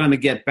much I'm going to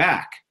get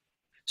back.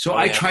 So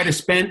I try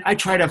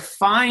to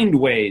find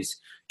ways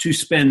to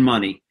spend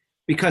money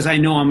because I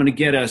know I'm going to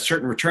get a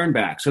certain return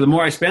back. So the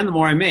more I spend, the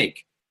more I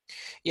make.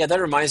 Yeah,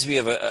 that reminds me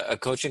of a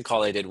coaching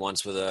call I did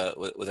once with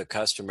a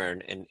customer,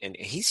 and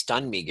he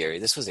stunned me, Gary.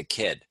 This was a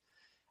kid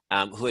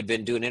who had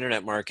been doing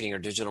internet marketing or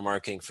digital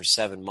marketing for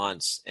 7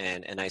 months,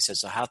 and I said,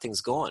 so how things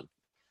going?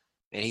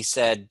 And he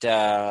said,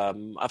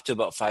 up to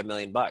about $5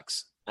 million.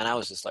 And I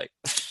was just like,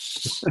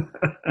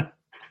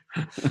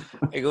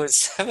 I go, in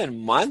 7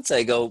 months?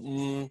 I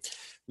go,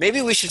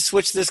 maybe we should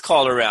switch this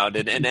call around,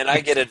 and then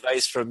I get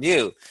advice from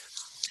you.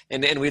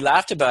 And we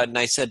laughed about it, and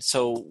I said,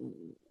 so,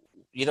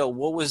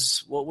 what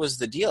was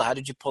the deal? How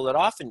did you pull it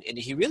off? And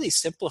he really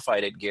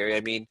simplified it, Gary.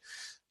 I mean,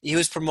 he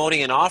was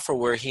promoting an offer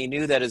where he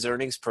knew that his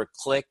earnings per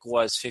click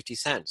was 50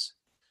 cents.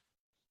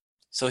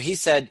 So he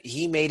said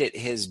he made it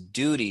his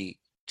duty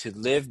to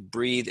live,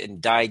 breathe,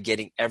 and die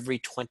getting every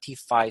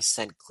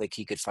 25-cent click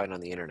he could find on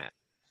the internet,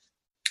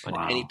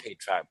 on any paid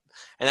traffic.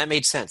 And that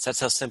made sense. That's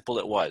how simple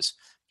it was.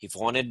 If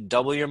you wanted to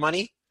double your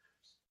money,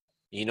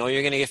 you know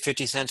you're going to get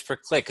 50 cents per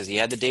click because he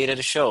had the data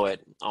to show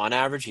it. On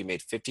average, he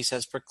made 50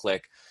 cents per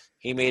click.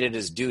 He made it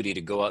his duty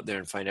to go out there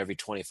and find every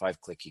 25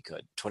 cent click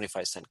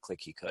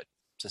he could.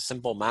 It's a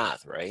simple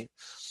math, right?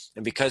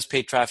 And because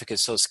paid traffic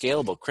is so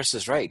scalable, Chris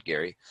is right,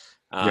 Gary.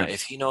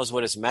 If he knows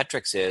what his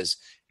metrics is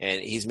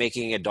and he's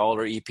making $1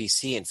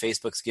 EPC and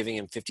Facebook's giving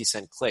him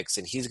 50-cent clicks,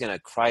 and he's going to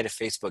cry to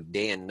Facebook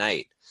day and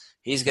night.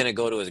 He's going to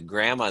go to his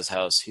grandma's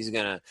house. He's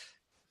going to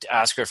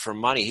ask her for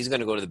money. He's going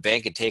to go to the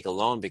bank and take a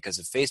loan, because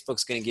if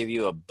Facebook's going to give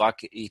you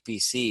 $1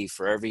 EPC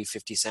for every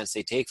 50 cents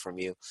they take from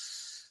you,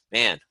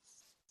 man,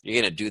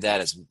 you're going to do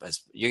that as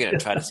you're going to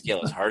try to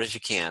scale as hard as you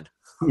can.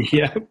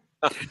 Yeah.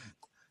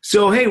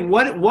 So, hey,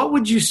 what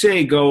would you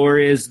say, Goer,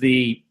 is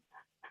the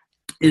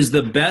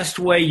best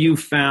way you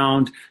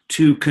found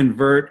to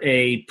convert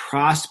a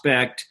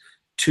prospect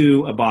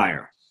to a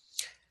buyer?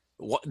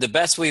 The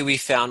best way we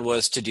found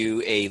was to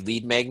do a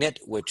lead magnet,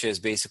 which is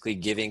basically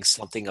giving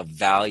something of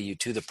value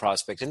to the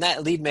prospect. And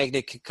that lead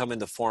magnet can come in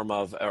the form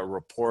of a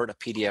report, a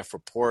PDF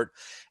report,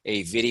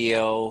 a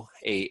video,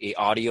 a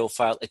audio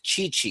file, a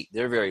cheat sheet.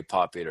 They're very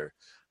popular.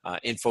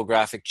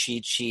 Infographic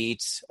cheat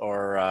sheets,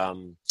 or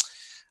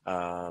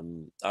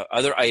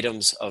other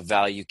items of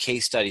value,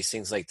 case studies,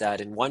 things like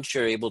that. And once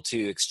you're able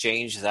to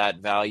exchange that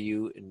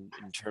value in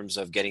terms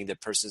of getting the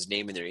person's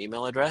name and their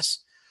email address,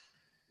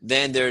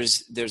 then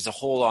there's a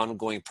whole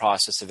ongoing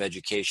process of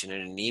education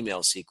in an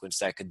email sequence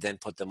that could then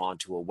put them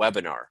onto a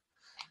webinar.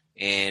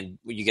 And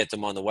you get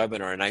them on the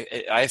webinar. And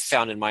I've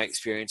found in my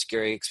experience,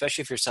 Gary,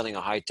 especially if you're selling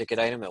a high ticket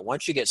item, that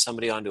once you get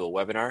somebody onto a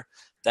webinar,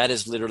 that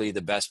is literally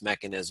the best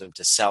mechanism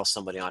to sell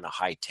somebody on a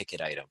high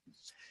ticket item.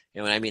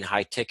 And when I mean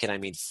high ticket, I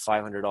mean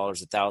 $500,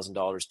 $1,000,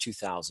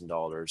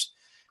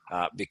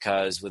 $2,000,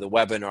 because with a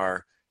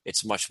webinar,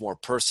 it's much more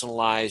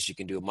personalized. You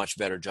can do a much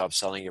better job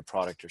selling your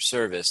product or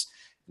service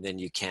than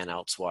you can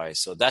elsewise.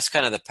 So that's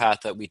kind of the path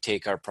that we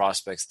take our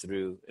prospects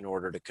through in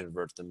order to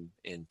convert them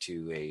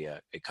into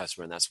a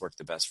customer, and that's worked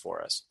the best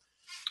for us.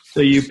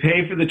 So you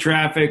pay for the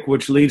traffic,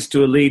 which leads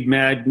to a lead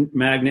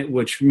magnet,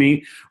 which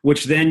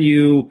then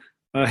you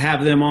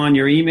have them on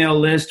your email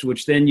list,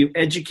 which then you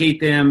educate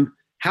them.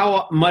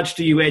 How much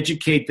do you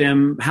educate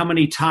them? How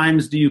many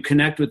times do you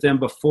connect with them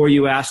before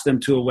you ask them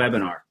to a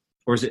webinar?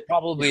 Or is it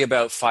probably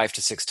about 5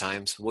 to 6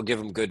 times? We'll give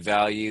them good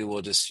value.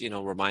 We'll just,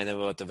 remind them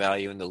about the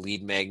value in the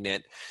lead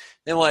magnet.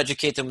 Then we'll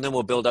educate them. Then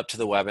we'll build up to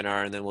the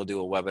webinar, and then we'll do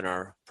a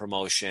webinar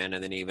promotion.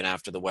 And then even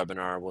after the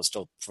webinar, we'll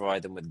still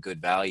provide them with good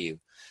value.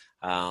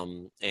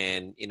 And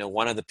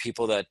one of the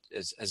people that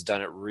has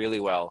done it really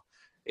well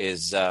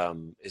is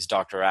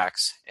Dr.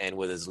 Axe, and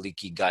with his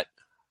leaky gut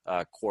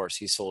course,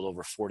 he sold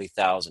over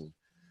 40,000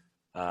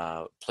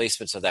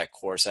 placements of that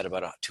course at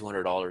about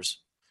 $200.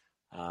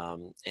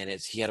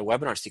 And he had a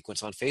webinar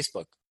sequence on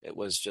Facebook. It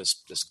was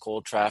just this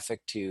cold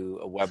traffic to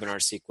a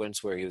webinar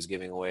sequence where he was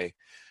giving away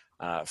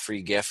a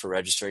free gift for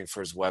registering for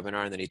his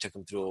webinar. And then he took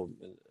them through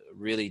a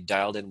really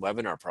dialed in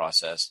webinar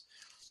process.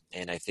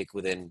 And I think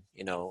within,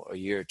 a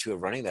year or two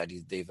of running that,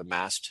 they've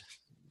amassed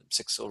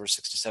over $6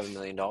 to $7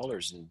 million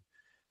in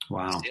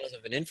sales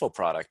of an info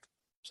product.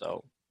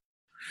 So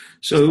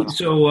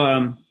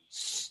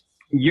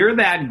you're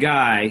that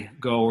guy,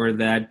 Goer,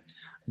 that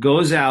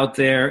goes out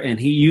there and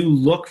you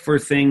look for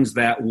things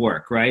that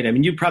work, right? I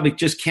mean, you probably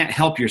just can't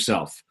help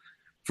yourself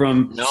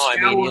from. No,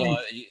 I mean,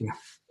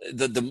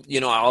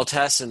 I'll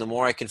test, and the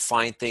more I can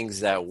find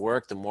things that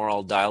work, the more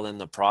I'll dial in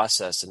the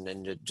process and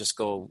then just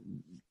go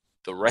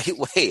the right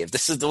way. If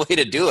this is the way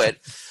to do it,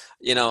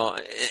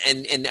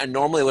 and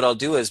normally what I'll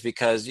do is,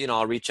 because,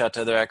 I'll reach out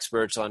to other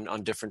experts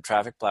on different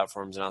traffic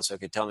platforms, and I'll say,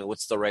 okay, tell me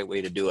what's the right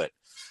way to do it.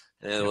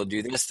 And then we'll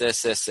do this,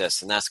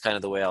 and that's kind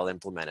of the way I'll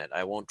implement it.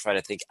 I won't try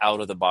to think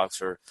out of the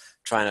box or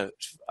trying to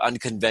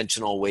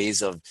unconventional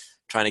ways of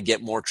trying to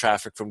get more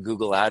traffic from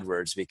Google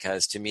AdWords,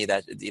 because to me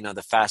that,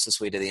 the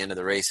fastest way to the end of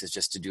the race is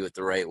just to do it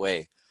the right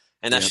way.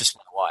 And that's just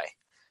my why.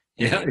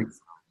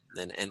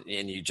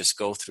 And you just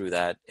go through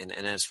that, and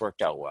it's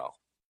worked out well.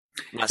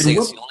 I'm not saying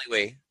it's the only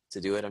way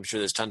to do it. I'm sure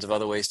there's tons of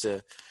other ways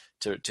to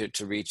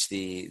reach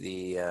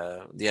the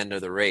end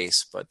of the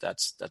race, but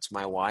that's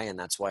my why, and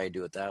that's why I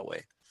do it that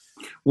way.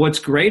 What's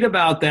great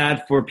about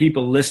that for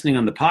people listening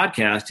on the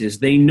podcast is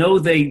they know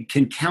they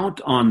can count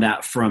on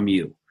that from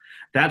you.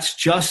 That's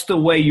just the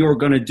way you're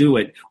going to do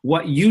it.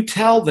 What you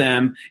tell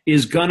them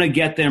is going to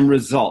get them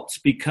results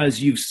because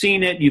you've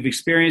seen it, you've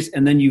experienced,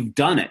 and then you've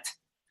done it.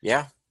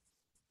 Yeah.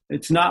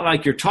 It's not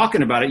like you're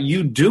talking about it.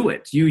 You do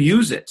it. You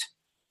use it.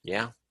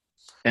 Yeah.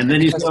 And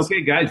then you say,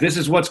 okay, guys, this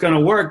is what's going to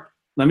work.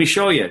 Let me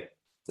show you.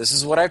 This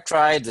is what I've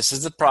tried. This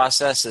is the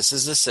process. This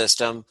is the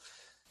system.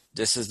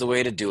 This is the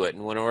way to do it.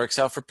 And when it works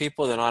out for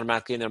people, then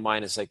automatically in their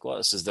mind, it's like, well,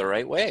 this is the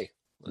right way.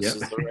 This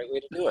is the right way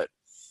to do it.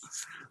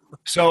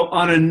 So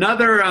on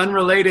another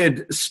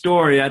unrelated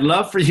story, I'd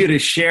love for you to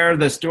share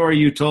the story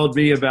you told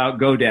me about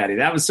GoDaddy.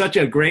 That was such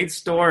a great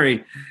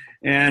story.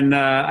 And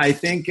I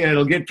think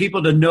it'll get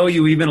people to know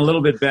you even a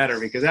little bit better,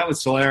 because that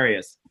was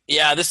hilarious.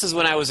 Yeah, this is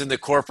when I was in the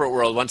corporate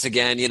world. Once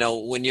again,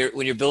 when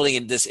you're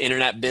building this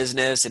internet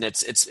business and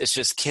it's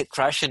just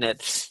crushing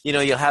it,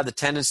 you'll have the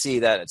tendency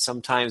that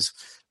sometimes,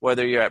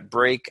 whether you're at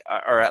break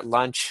or at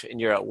lunch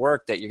and you're at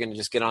work, that you're going to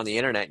just get on the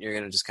internet and you're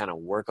going to just kind of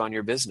work on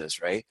your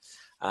business, right?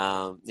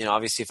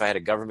 Obviously, if I had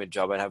a government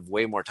job, I'd have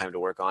way more time to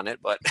work on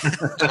it, but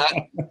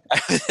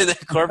in the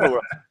corporate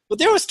world. But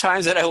there was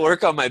times that I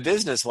work on my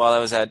business while I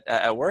was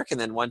at work,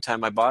 and then one time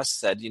my boss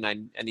said, I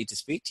need to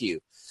speak to you.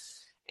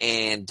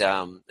 And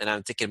I'm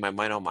thinking in my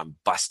mind, oh, I'm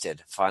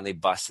busted, finally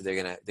busted.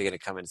 They're gonna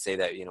come and say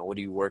that, what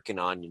are you working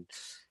on?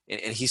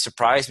 And he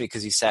surprised me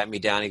because he sat me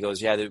down. He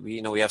goes, yeah,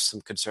 we have some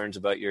concerns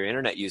about your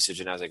internet usage.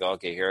 And I was like, oh,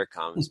 okay, here it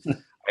comes.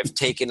 I've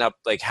taken up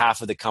like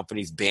half of the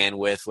company's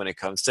bandwidth when it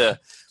comes to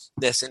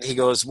this. And he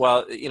goes,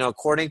 well,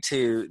 according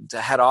to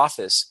the head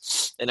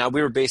office, and now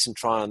we were based in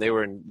Toronto and they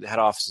were in head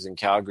offices in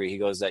Calgary. He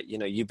goes that,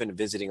 you've been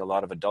visiting a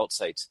lot of adult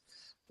sites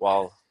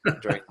while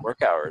during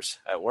work hours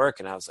at work.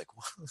 And I was like,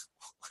 what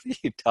are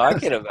you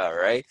talking about?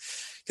 Right.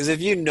 Because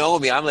if you know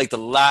me, I'm like the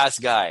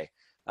last guy.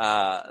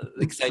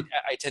 Because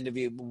I tend to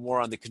be more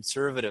on the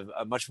conservative,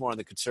 much more on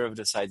the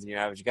conservative side than your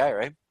average guy,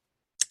 right?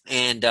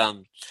 And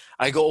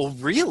I go, oh,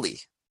 really?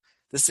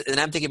 And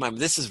I'm thinking,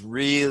 this is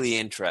really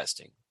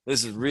interesting.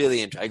 This is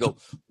really interesting. I go,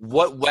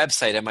 what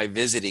website am I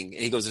visiting?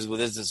 And he goes, well,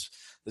 there's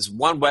this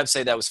one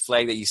website that was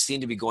flagged that you seem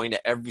to be going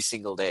to every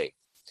single day.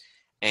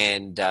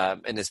 And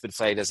it's been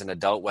flagged as an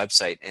adult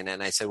website. And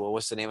then I said, well,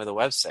 what's the name of the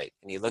website?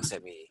 And he looks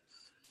at me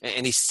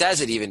and he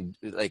says it even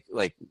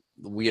like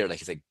weird, like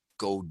he's like,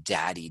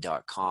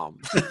 GoDaddy.com.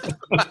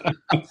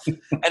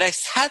 And I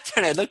sat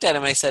there and I looked at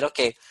him and I said,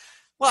 okay,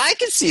 well, I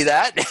can see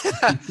that.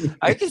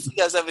 I can see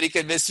how somebody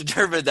could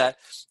misinterpret that.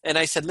 And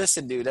I said,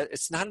 listen, dude,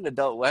 it's not an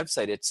adult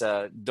website. It's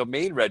a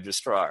domain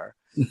registrar.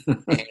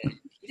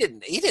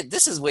 And he didn't.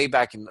 This is way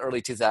back in the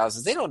early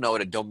 2000s. They don't know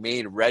what a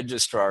domain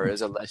registrar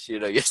is unless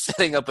you're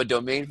setting up a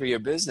domain for your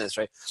business,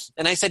 right?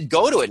 And I said,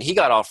 go to it. And he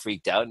got all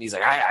freaked out. And he's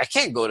like, I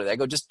can't go to that. I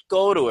go, just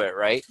go to it,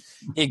 right?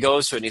 He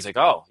goes to it and he's like,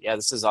 oh, yeah,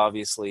 this is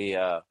obviously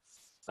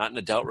not an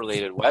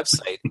adult-related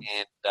website.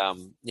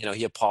 And,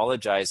 he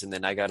apologized. And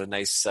then I got a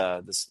nice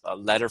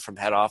letter from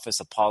head office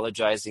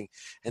apologizing.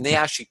 And they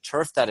actually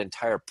turfed that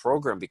entire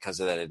program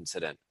because of that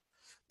incident.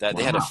 That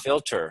they had a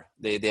filter.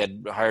 They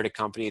had hired a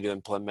company to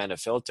implement a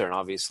filter. And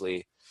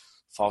obviously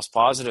false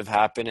positive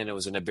happened. And it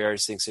was an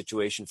embarrassing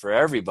situation for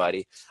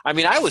everybody. I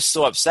mean, I was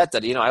so upset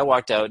that, I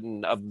walked out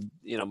in,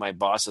 my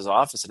boss's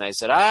office and I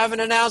said, I have an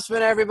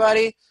announcement,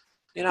 everybody.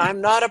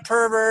 I'm not a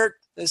pervert.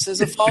 This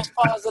is a false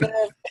positive.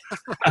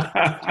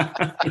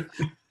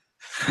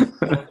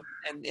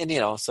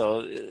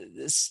 So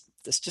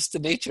that's just the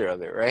nature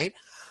of it, right?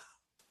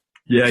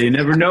 Yeah, you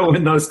never know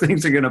when those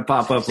things are going to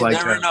pop up like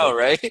that. You never know,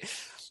 right?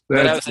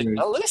 But I was like,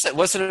 oh, listen, it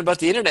wasn't about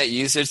the internet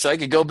usage, so I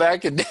could go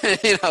back and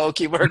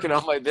keep working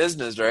on my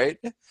business, right?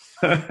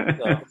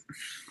 So.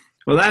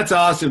 Well, that's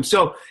awesome.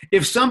 So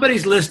if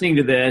somebody's listening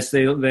to this,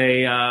 they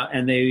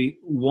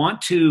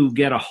want to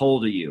get a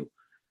hold of you,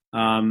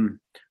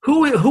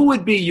 who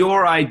would be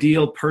your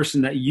ideal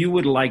person that you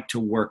would like to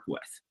work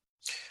with?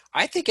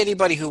 I think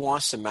anybody who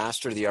wants to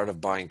master the art of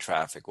buying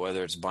traffic,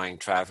 whether it's buying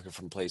traffic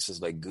from places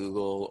like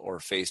Google or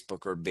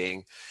Facebook or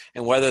Bing,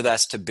 and whether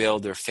that's to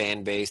build their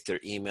fan base,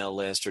 their email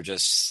list, or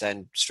just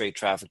send straight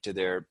traffic to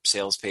their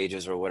sales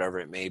pages or whatever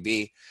it may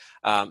be,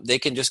 they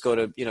can just go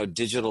to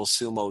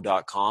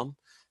digitalsumo.com.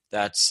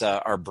 That's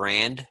our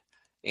brand.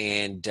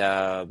 And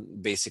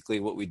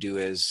basically what we do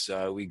is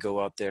we go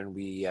out there and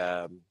we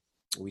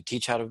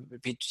teach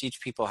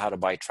people how to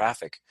buy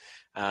traffic.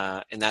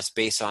 And that's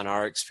based on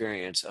our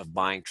experience of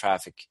buying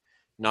traffic,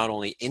 not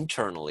only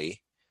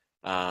internally.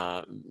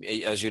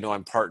 As you know,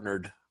 I'm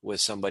partnered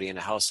with somebody in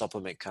a health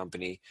supplement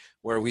company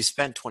where we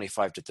spent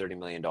 $25 to $30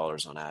 million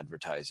on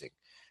advertising.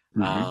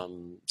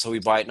 Mm-hmm. So we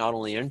buy it not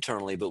only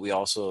internally, but we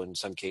also, in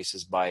some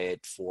cases, buy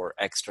it for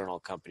external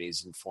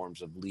companies in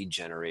forms of lead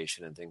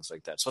generation and things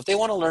like that. So if they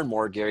want to learn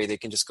more, Gary, they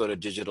can just go to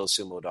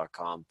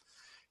digitalsumo.com.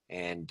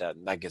 And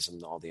that gives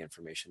them all the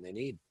information they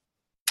need.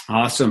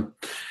 Awesome.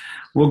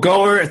 Well,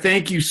 Goer,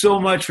 thank you so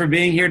much for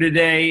being here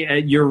today.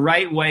 Your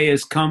right way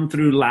has come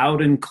through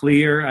loud and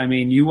clear. I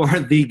mean, you are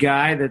the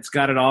guy that's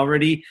got it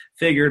already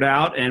figured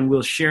out, and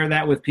we'll share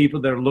that with people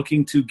that are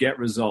looking to get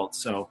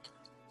results. So,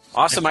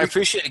 awesome. I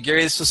appreciate it,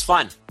 Gary. This was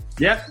fun.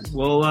 Yep.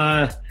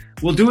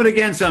 We'll do it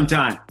again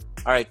sometime.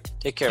 All right.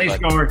 Take care, Thanks,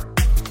 bud. Goer.